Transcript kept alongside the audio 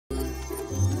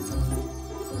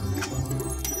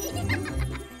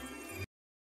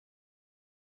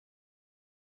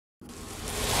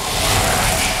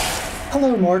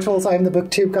Hello mortals, I'm the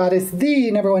BookTube Goddess, the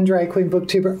 #1 drag queen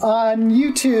booktuber on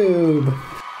YouTube.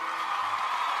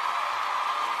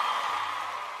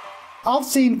 I've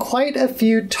seen quite a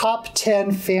few top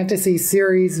 10 fantasy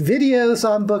series videos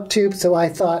on BookTube, so I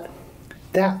thought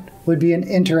that would be an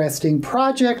interesting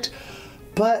project,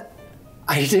 but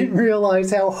I didn't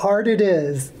realize how hard it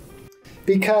is.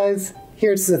 Because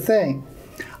here's the thing,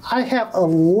 I have a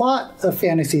lot of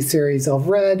fantasy series I've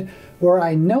read where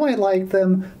I know I like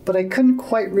them, but I couldn't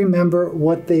quite remember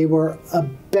what they were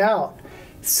about.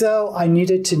 So I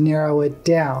needed to narrow it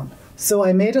down. So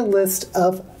I made a list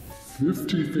of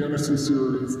 50 fantasy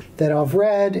series that I've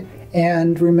read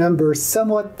and remember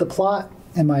somewhat the plot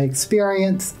and my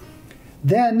experience.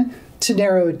 Then, to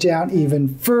narrow it down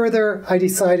even further, I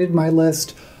decided my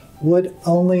list would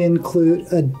only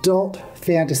include adult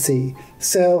fantasy.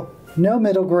 So, no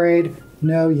middle grade,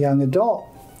 no young adult.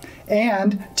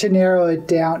 And to narrow it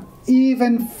down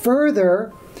even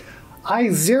further, I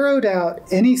zeroed out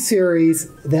any series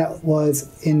that was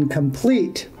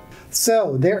incomplete.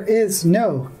 So there is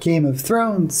no Game of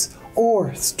Thrones, or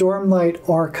Stormlight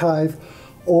Archive,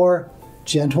 or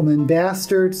Gentlemen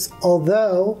Bastards,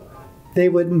 although they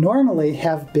would normally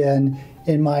have been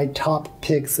in my top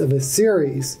picks of a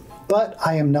series. But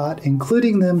I am not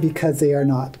including them because they are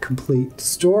not complete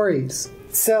stories.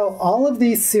 So all of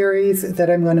these series that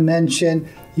I'm going to mention,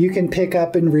 you can pick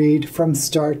up and read from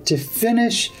start to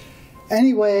finish.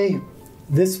 Anyway,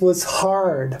 this was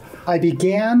hard. I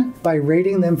began by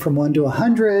rating them from 1 to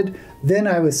 100. Then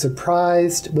I was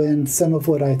surprised when some of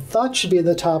what I thought should be in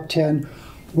the top 10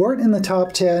 weren't in the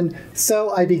top 10.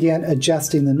 So I began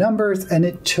adjusting the numbers and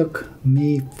it took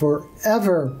me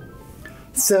forever.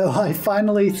 So I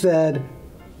finally said,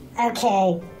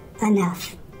 okay,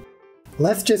 enough.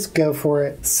 Let's just go for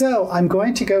it. So I'm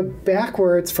going to go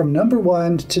backwards from number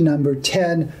 1 to number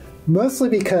 10, mostly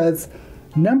because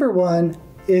number 1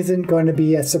 isn't going to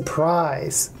be a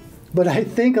surprise. But I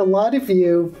think a lot of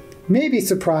you may be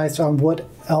surprised on what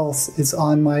else is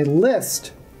on my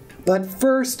list. But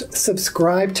first,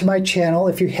 subscribe to my channel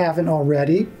if you haven't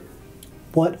already.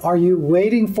 What are you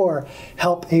waiting for?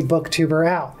 Help a booktuber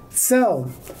out.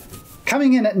 So,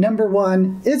 coming in at number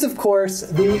 1 is, of course,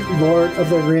 The Lord of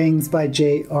the Rings by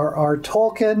J.R.R.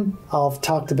 Tolkien. I've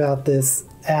talked about this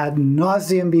ad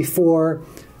nauseum before,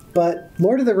 but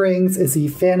Lord of the Rings is the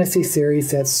fantasy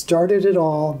series that started it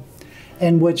all,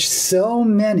 and which so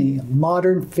many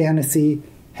modern fantasy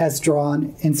has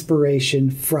drawn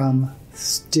inspiration from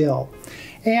still.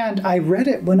 And I read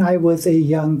it when I was a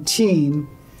young teen,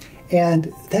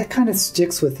 and that kind of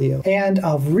sticks with you. And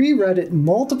I've reread it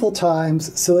multiple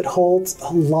times, so it holds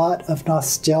a lot of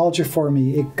nostalgia for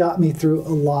me. It got me through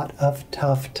a lot of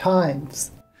tough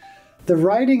times. The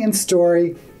writing and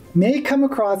story may come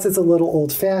across as a little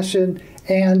old-fashioned,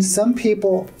 and some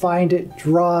people find it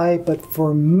dry, but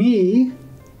for me,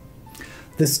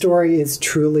 the story is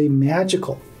truly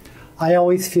magical. I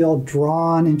always feel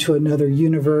drawn into another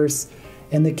universe,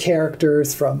 and the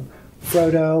characters from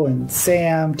Frodo and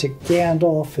Sam to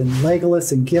Gandalf and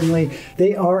Legolas and Gimli,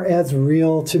 they are as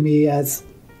real to me as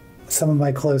some of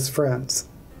my close friends.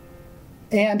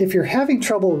 And if you're having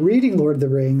trouble reading Lord of the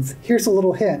Rings, here's a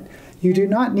little hint. You do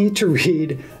not need to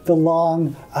read the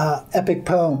long epic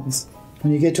poems.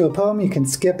 When you get to a poem, you can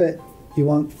skip it. You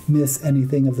won't miss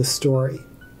anything of the story.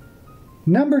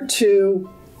 Number 2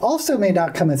 also may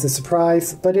not come as a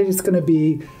surprise, but it is going to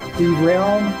be The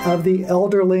Realm of the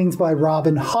Elderlings by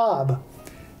Robin Hobb.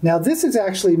 Now this is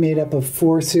actually made up of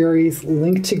 4 series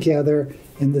linked together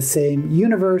in the same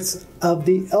universe of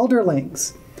the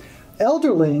Elderlings.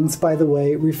 Elderlings, by the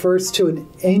way, refers to an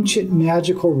ancient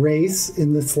magical race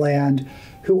in this land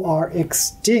who are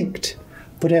extinct,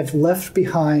 but have left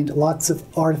behind lots of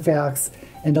artifacts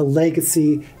and a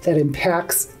legacy that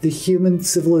impacts the human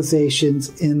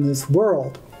civilizations in this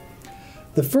world.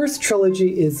 The first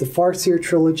trilogy is the Farseer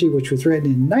trilogy, which was written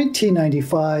in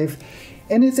 1995,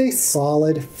 and is a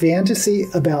solid fantasy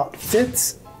about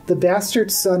Fitz, the bastard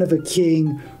son of a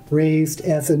king raised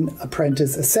as an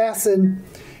apprentice assassin,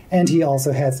 and he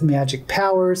also has magic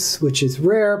powers, which is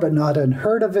rare but not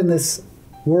unheard of in this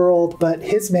world, but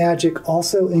his magic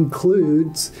also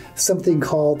includes something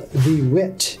called the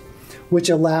Wit, which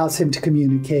allows him to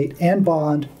communicate and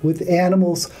bond with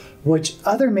animals which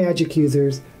other magic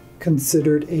users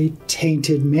considered a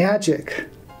tainted magic.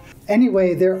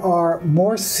 Anyway, there are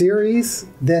more series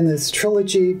than this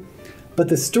trilogy, but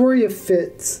the story of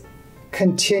Fitz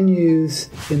continues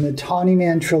in the Tawny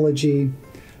Man trilogy,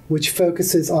 which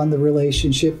focuses on the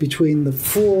relationship between the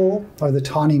Fool, or the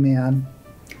Tawny Man,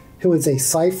 who is a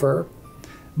cipher.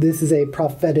 This is a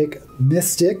prophetic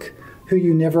mystic who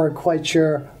you never are quite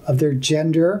sure of their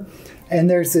gender. And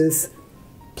there's this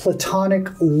platonic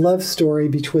love story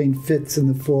between Fitz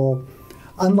and the Fool,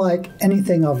 unlike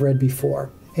anything I've read before.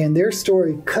 And their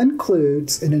story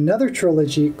concludes in another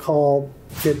trilogy called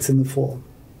Fitz and the Fool,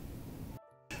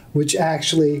 which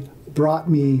actually brought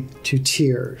me to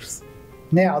tears.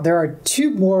 Now, there are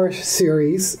 2 more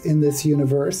series in this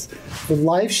universe. The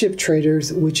Live Ship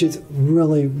Traders, which is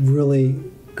really, really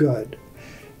good.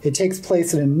 It takes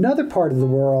place in another part of the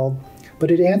world,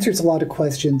 but it answers a lot of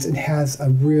questions and has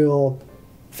a real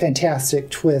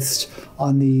fantastic twist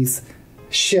on these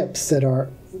ships that are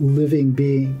living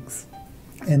beings.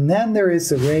 And then there is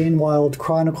the Rainwild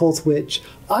Chronicles, which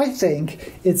I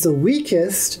think is the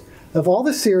weakest of all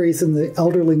the series in the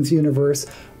Elderlings universe,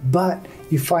 but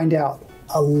you find out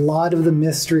a lot of the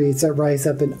mysteries that rise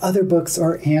up in other books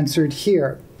are answered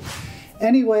here.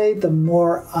 Anyway, the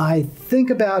more I think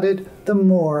about it, the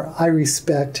more I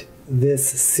respect this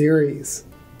series.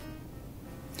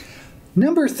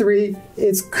 Number 3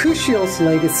 is Kushiel's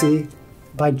Legacy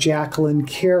by Jacqueline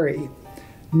Carey.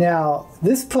 Now,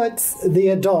 this puts the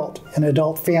adult in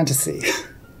adult fantasy.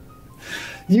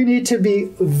 You need to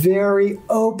be very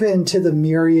open to the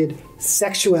myriad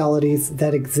sexualities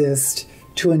that exist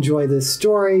to enjoy this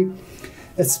story,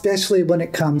 especially when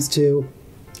it comes to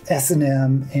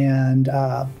S&M and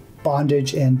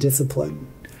bondage and discipline.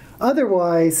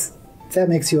 Otherwise, if that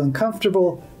makes you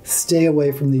uncomfortable, stay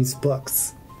away from these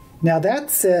books. Now, that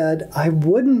said, I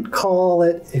wouldn't call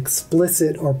it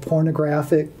explicit or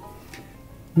pornographic.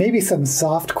 Maybe some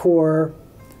softcore,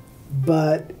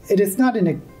 but it is not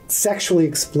a sexually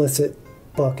explicit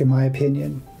book, in my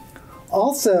opinion.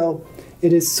 Also,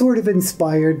 it is sort of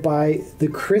inspired by the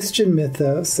Christian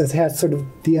mythos that has sort of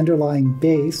the underlying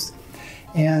base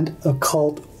and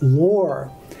occult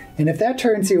lore. And if that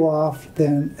turns you off,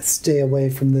 then stay away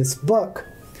from this book.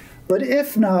 But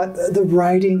if not, the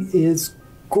writing is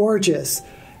gorgeous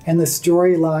and the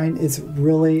storyline is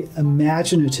really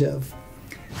imaginative.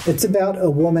 It's about a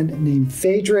woman named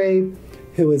Phaedra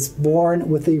who is born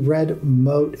with a red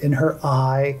mote in her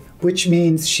eye, which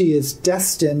means she is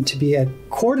destined to be a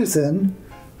courtesan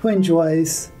who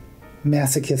enjoys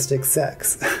masochistic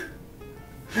sex.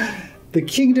 The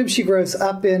kingdom she grows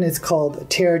up in is called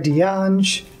Terre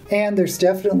d'Ange, and there's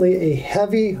definitely a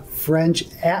heavy French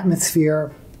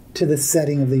atmosphere to the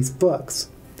setting of these books.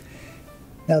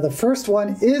 Now, the first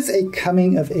one is a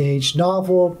coming-of-age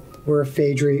novel where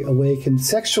Phaedra awakens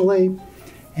sexually,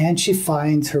 and she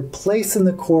finds her place in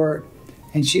the court,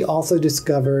 and she also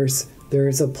discovers there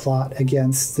is a plot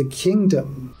against the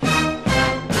kingdom.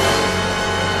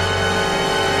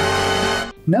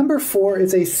 Number 4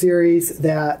 is a series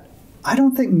that I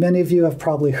don't think many of you have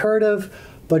probably heard of,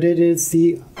 but it is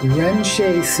the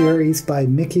Renshay series by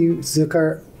Mickey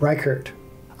Zucker-Reichert.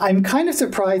 I'm kind of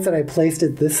surprised that I placed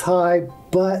it this high,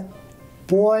 but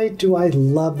boy, do I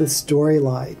love the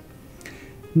storyline.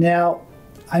 Now,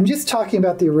 I'm just talking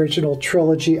about the original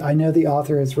trilogy. I know the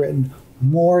author has written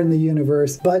more in the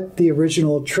universe, but the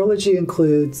original trilogy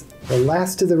includes The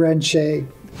Last of the Renshay,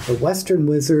 The Western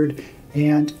Wizard,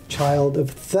 and Child of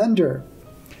Thunder.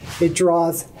 It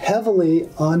draws heavily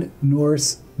on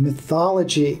Norse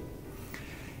mythology.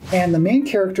 And the main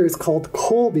character is called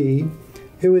Colby,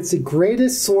 who is the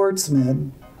greatest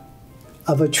swordsman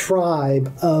of a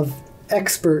tribe of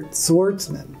expert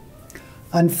swordsmen.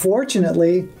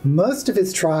 Unfortunately, most of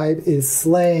his tribe is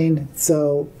slain,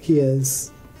 so he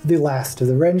is the last of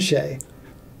the Renshay.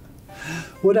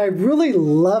 What I really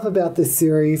love about this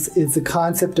series is the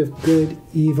concept of good,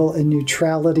 evil, and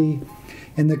neutrality,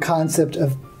 and the concept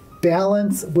of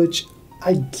balance, which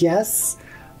I guess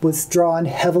was drawn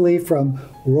heavily from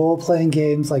role-playing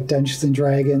games like Dungeons &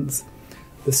 Dragons.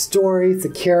 The stories, the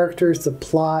characters, the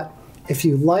plot. If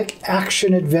you like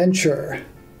action-adventure,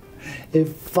 it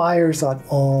fires on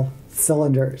all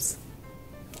cylinders.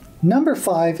 Number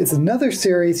 5 is another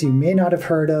series you may not have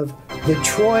heard of, The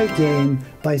Troy Game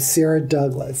by Sarah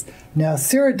Douglas. Now,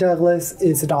 Sarah Douglas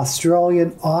is an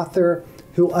Australian author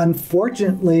who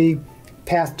unfortunately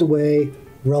passed away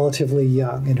relatively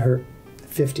young, in her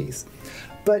 50s.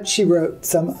 But she wrote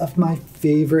some of my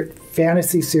favorite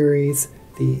fantasy series,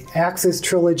 the Axis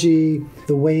trilogy,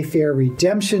 the Wayfair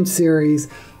Redemption series,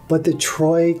 but The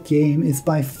Troy Game is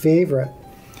my favorite.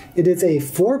 It is a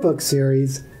 4-book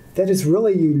series that is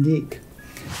really unique.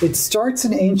 It starts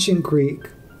in ancient Greek,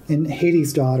 in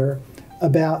Hades' daughter,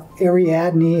 about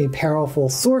Ariadne, a powerful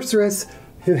sorceress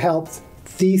who helps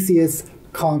Theseus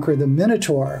conquer the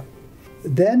Minotaur.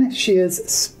 Then she is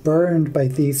spurned by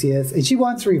Theseus, and she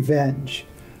wants revenge,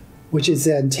 which is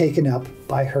then taken up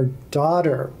by her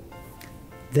daughter.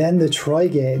 Then the Troy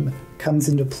Game comes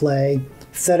into play,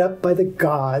 set up by the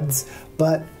gods,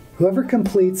 but whoever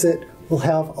completes it will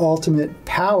have ultimate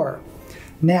power.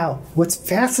 Now, what's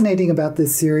fascinating about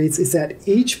this series is that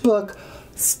each book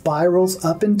spirals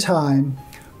up in time,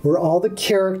 where all the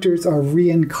characters are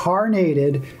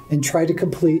reincarnated and try to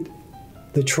complete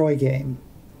the Troy game,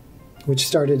 which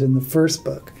started in the first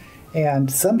book.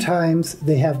 And sometimes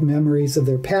they have memories of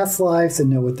their past lives and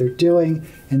know what they're doing,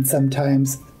 and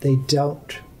sometimes they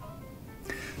don't.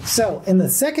 So in the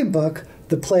second book,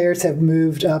 the players have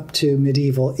moved up to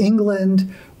medieval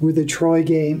England, where the Troy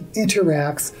game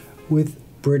interacts with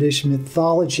British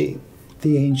mythology,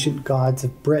 the ancient gods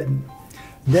of Britain.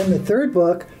 Then the third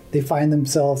book, they find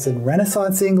themselves in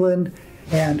Renaissance England,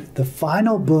 and the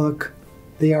final book,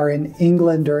 they are in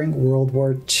England during World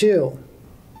War II.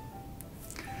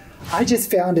 I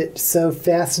just found it so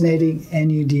fascinating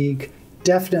and unique,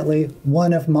 definitely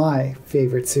one of my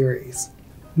favorite series.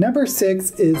 Number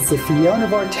 6 is The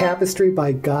Fionavar Tapestry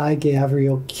by Guy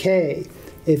Gavriel Kay.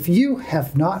 If you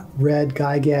have not read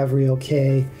Guy Gavriel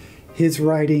Kay, his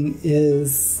writing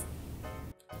is...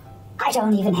 I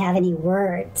don't even have any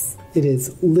words. It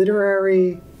is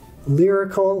literary,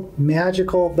 lyrical,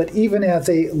 magical, but even as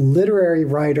a literary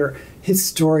writer, his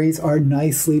stories are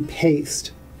nicely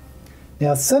paced.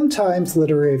 Now, sometimes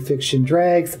literary fiction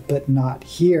drags, but not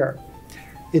here.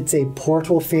 It's a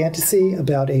portal fantasy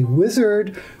about a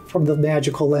wizard from the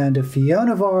magical land of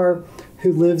Fionavar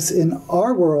who lives in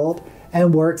our world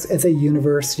and works as a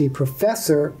university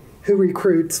professor who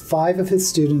recruits 5 of his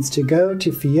students to go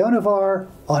to Fionavar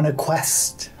on a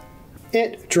quest.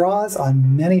 It draws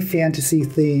on many fantasy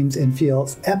themes and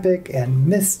feels epic and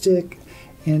mystic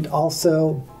and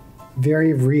also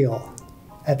very real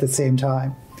at the same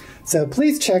time. So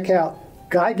please check out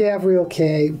Guy Gavriel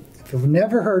Kay. If you've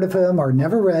never heard of him or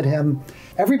never read him,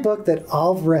 every book that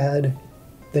I've read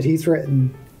that he's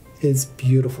written is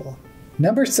beautiful.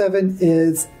 Number 7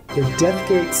 is the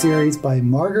Deathgate series by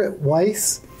Margaret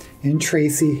Weiss and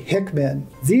Tracy Hickman.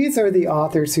 These are the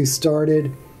authors who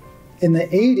started in the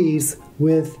 80s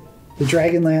with the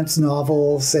Dragonlance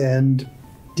novels and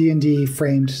D&D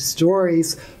framed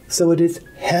stories, so it is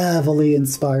heavily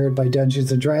inspired by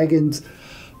Dungeons & Dragons,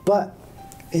 but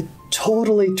it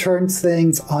totally turns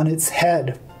things on its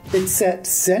head. It's set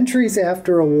centuries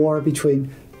after a war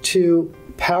between 2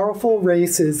 powerful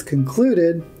races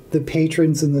concluded, the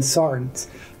Patrons and the Sartans.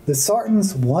 The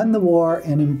Sartans won the war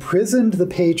and imprisoned the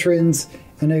Patrons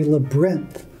in a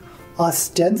labyrinth,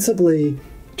 ostensibly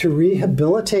to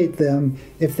rehabilitate them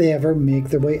if they ever make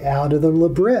their way out of the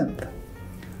labyrinth.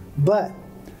 But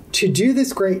to do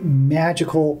this great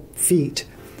magical feat,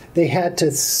 they had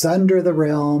to sunder the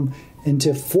realm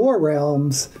into 4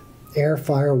 realms, air,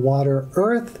 fire, water,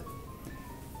 earth.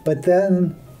 But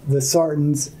then the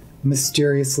Sartans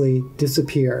mysteriously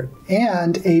disappeared,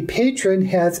 and a patron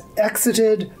has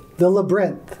exited the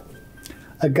labyrinth,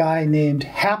 a guy named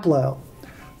Haplo.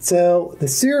 So the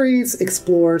series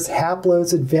explores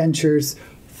Haplo's adventures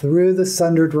through the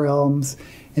sundered realms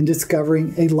and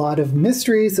discovering a lot of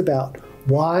mysteries about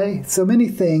why so many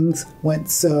things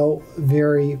went so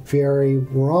very, very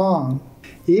wrong,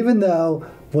 even though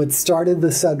what started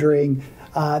the sundering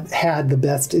had the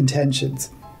best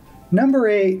intentions. Number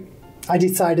 8, I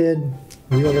decided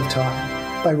Wheel of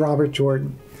Time by Robert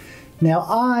Jordan. Now,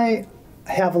 I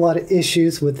have a lot of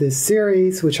issues with this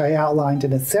series, which I outlined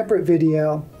in a separate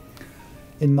video.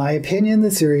 In my opinion,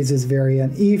 the series is very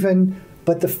uneven,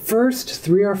 but the first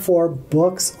 3 or 4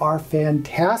 books are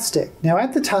fantastic. Now,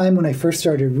 at the time when I first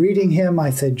started reading him, I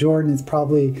said Jordan is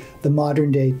probably the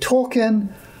modern-day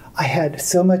Tolkien. I had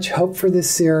so much hope for this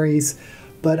series,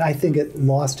 but I think it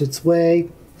lost its way.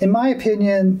 In my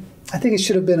opinion, I think it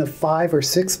should have been a 5 or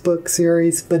 6 book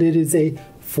series, but it is a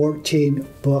 14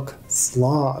 book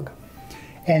slog.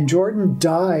 And Jordan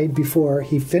died before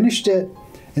he finished it,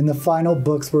 and the final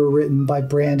books were written by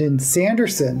Brandon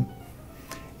Sanderson.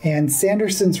 And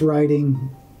Sanderson's writing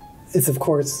is, of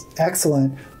course,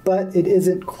 excellent, but it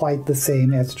isn't quite the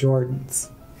same as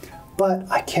Jordan's. But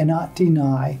I cannot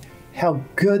deny how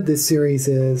good this series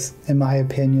is, in my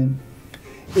opinion.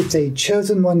 It's a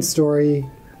chosen one story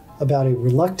about a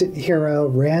reluctant hero,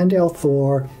 Rand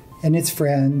al'Thor, and his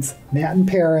friends, Matt and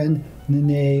Perrin,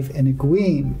 Nynaeve, and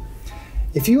Egwene.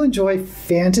 If you enjoy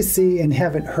fantasy and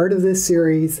haven't heard of this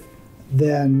series,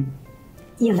 then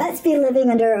You must be living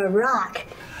under a rock.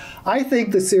 I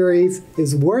think the series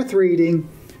is worth reading,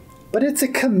 but it's a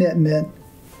commitment.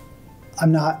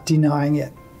 I'm not denying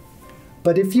it.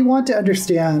 But if you want to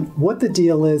understand what the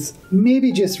deal is,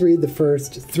 maybe just read the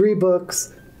first 3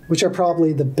 books, which are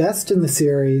probably the best in the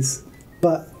series,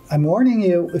 but I'm warning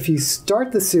you, if you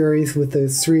start the series with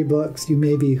those 3 books, you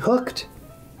may be hooked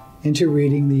into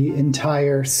reading the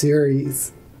entire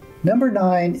series. Number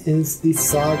 9 is The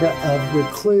Saga of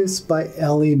Recluse by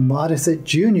Ellie Modesitt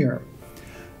Jr.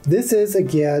 This is,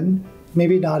 again,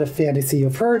 maybe not a fantasy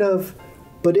you've heard of,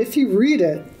 but if you read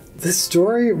it, the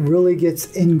story really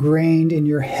gets ingrained in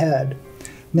your head.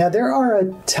 Now, there are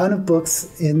a ton of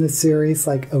books in the series,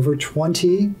 like over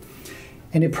 20,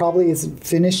 and it probably isn't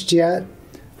finished yet,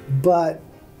 but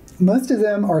most of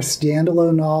them are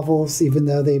standalone novels, even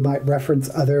though they might reference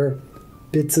other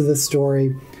bits of the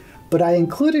story. But I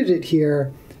included it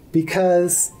here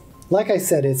because, like I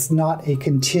said, it's not a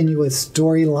continuous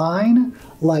storyline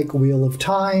like Wheel of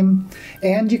Time,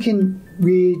 and you can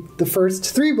read the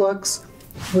first 3 books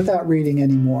without reading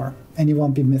any more, and you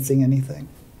won't be missing anything.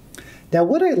 Now,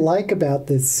 what I like about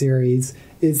this series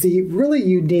is the really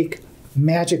unique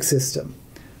magic system.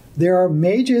 There are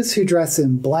mages who dress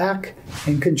in black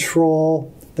and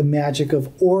control the magic of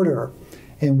order,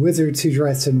 and wizards who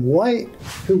dress in white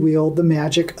who wield the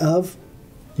magic of,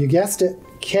 you guessed it,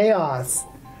 chaos.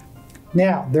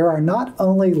 Now, there are not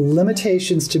only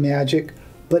limitations to magic,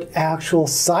 but actual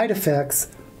side effects,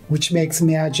 which makes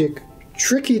magic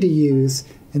tricky to use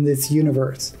in this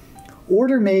universe.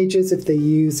 Order mages, if they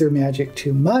use their magic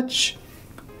too much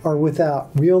or without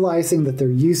realizing that they're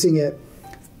using it,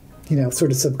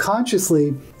 sort of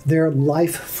subconsciously, their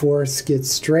life force gets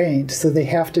strained. So they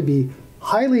have to be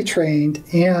highly trained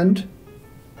and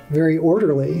very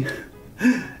orderly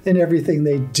in everything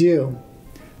they do.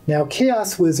 Now,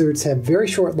 chaos wizards have very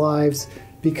short lives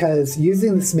because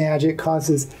using this magic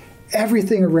causes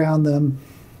everything around them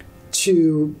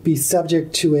to be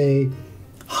subject to a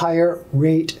higher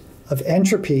rate of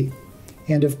entropy.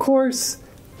 And of course,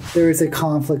 there is a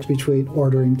conflict between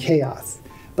order and chaos.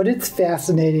 But it's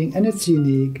fascinating and it's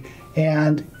unique,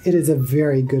 and it is a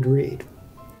very good read.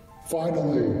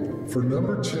 Finally, for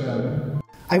number 10.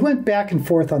 I went back and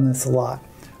forth on this a lot,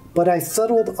 but I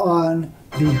settled on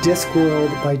The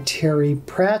Discworld by Terry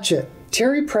Pratchett.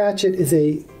 Terry Pratchett is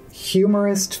a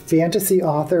humorist fantasy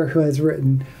author who has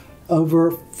written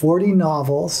over 40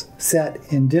 novels set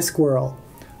in Discworld.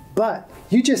 But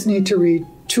you just need to read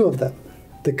 2 of them.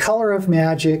 The Color of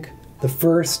Magic, the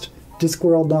first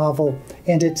Discworld novel,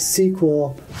 and its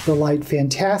sequel, The Light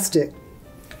Fantastic.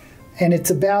 And it's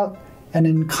about an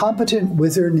incompetent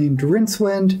wizard named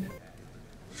Rincewind.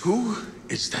 Who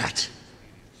is that?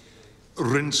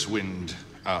 Rincewind,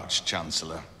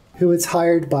 Arch-Chancellor. Who is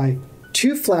hired by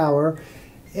Two Flower,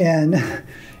 an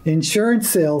insurance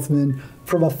salesman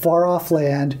from a far-off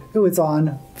land who is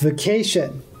on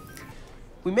vacation.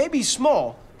 We may be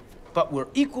small, but we're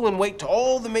equal in weight to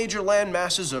all the major land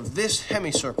masses of this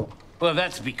hemicircle. Well,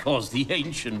 that's because the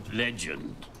ancient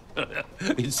legend.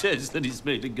 It says that it's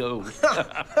made of gold.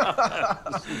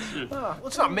 Well,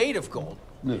 it's not made of gold.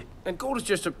 No. And gold is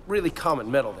just a really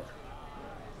common metal there.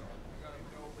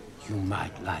 You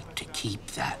might like to keep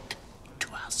that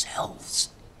to ourselves.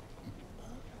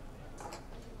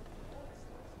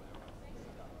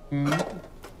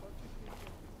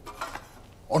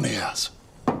 Oneas.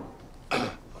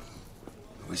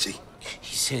 Who is he?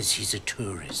 He says he's a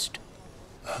tourist.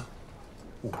 Huh?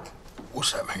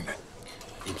 What's that mean then?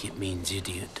 I think it means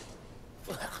idiot.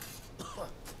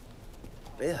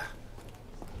 Yeah.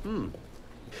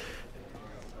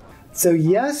 So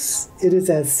yes, it is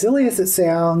as silly as it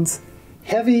sounds,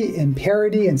 heavy in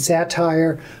parody and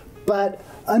satire, but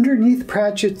underneath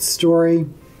Pratchett's story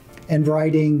and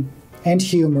writing and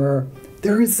humor,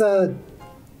 there is a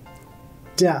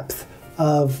depth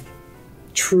of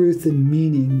truth and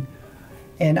meaning.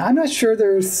 And I'm not sure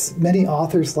there's many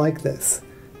authors like this.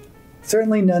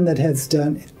 Certainly none that has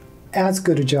done as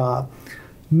good a job.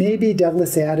 Maybe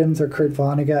Douglas Adams or Kurt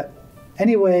Vonnegut.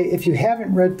 Anyway, if you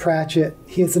haven't read Pratchett,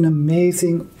 he is an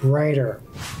amazing writer.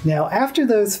 Now, after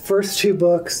those first 2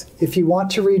 books, if you want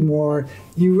to read more,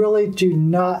 you really do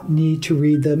not need to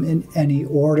read them in any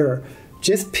order.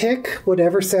 Just pick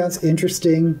whatever sounds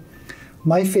interesting.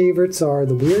 My favorites are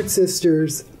The Weird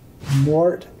Sisters,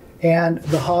 Mort, and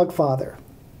The Hogfather.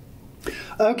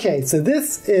 Okay, so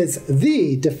this is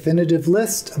the definitive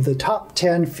list of the top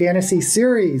 10 fantasy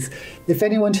series. If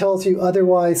anyone tells you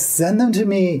otherwise, send them to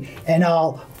me and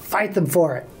I'll fight them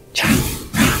for it.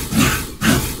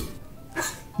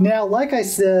 Now, like I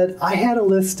said, I had a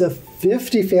list of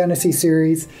 50 fantasy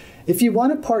series. If you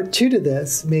want a part 2 to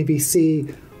this, maybe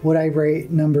see what I rate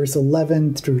numbers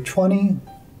 11 through 20,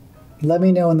 let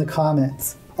me know in the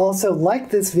comments. Also,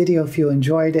 like this video if you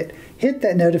enjoyed it. Hit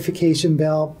that notification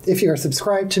bell if you are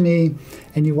subscribed to me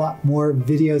and you want more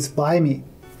videos by me.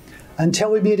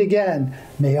 Until we meet again,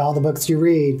 may all the books you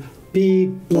read Be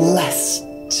blessed.